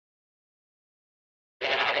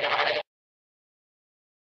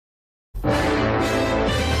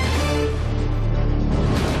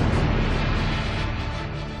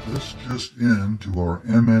just into our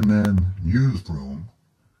MNN newsroom,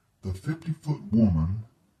 the 50-foot woman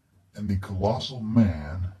and the colossal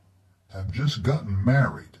man have just gotten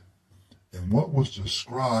married in what was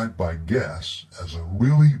described by guests as a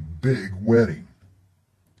really big wedding.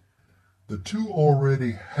 The two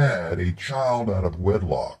already had a child out of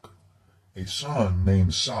wedlock, a son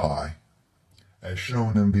named Cy, as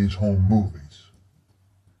shown in these home movies.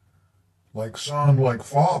 Like son, like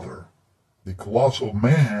father, the colossal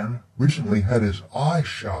man recently had his eye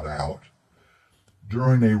shot out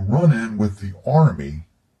during a run-in with the army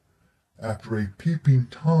after a peeping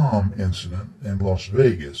Tom incident in Las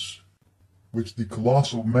Vegas, which the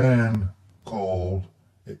colossal man called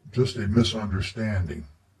just a misunderstanding.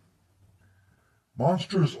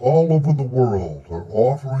 Monsters all over the world are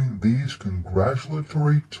offering these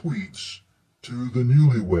congratulatory tweets to the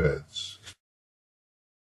newlyweds.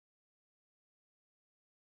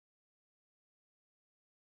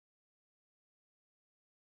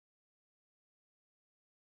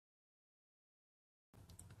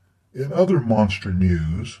 In other monster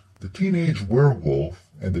news, the teenage werewolf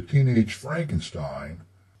and the teenage Frankenstein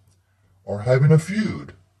are having a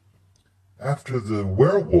feud after the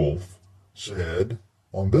werewolf said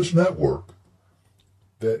on this network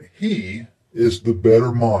that he is the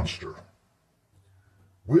better monster.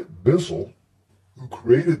 Whit Bissell, who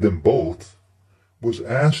created them both, was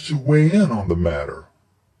asked to weigh in on the matter.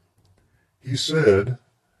 He said,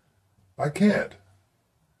 "I can't.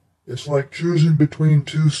 It's like choosing between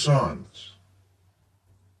two suns."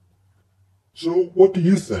 So what do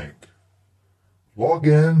you think? Log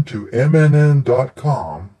in to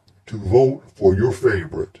MNN.com to vote for your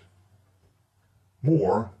favorite.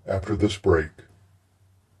 More after this break.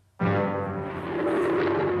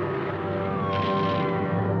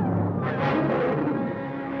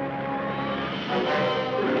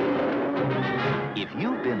 If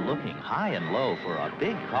you've been looking high and low for a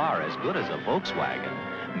big car as good as a Volkswagen,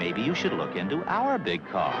 maybe you should look into our big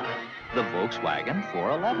car, the Volkswagen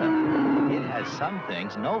 411. It has some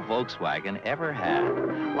things no Volkswagen ever had,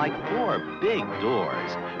 like 4 big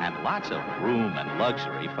doors and lots of room and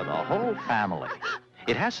luxury for the whole family.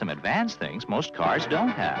 It has some advanced things most cars don't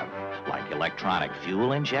have, like electronic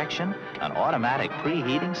fuel injection, an automatic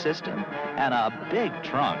preheating system, and a big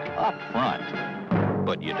trunk up front.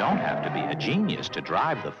 But you don't have to be a genius to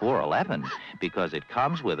drive the 411 because it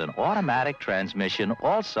comes with an automatic transmission,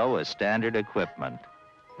 also as standard equipment.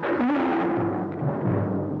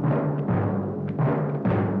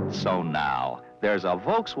 So now, there's a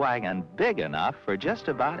Volkswagen big enough for just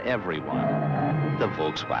about everyone. The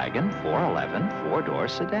Volkswagen 411 4-door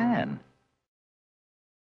sedan.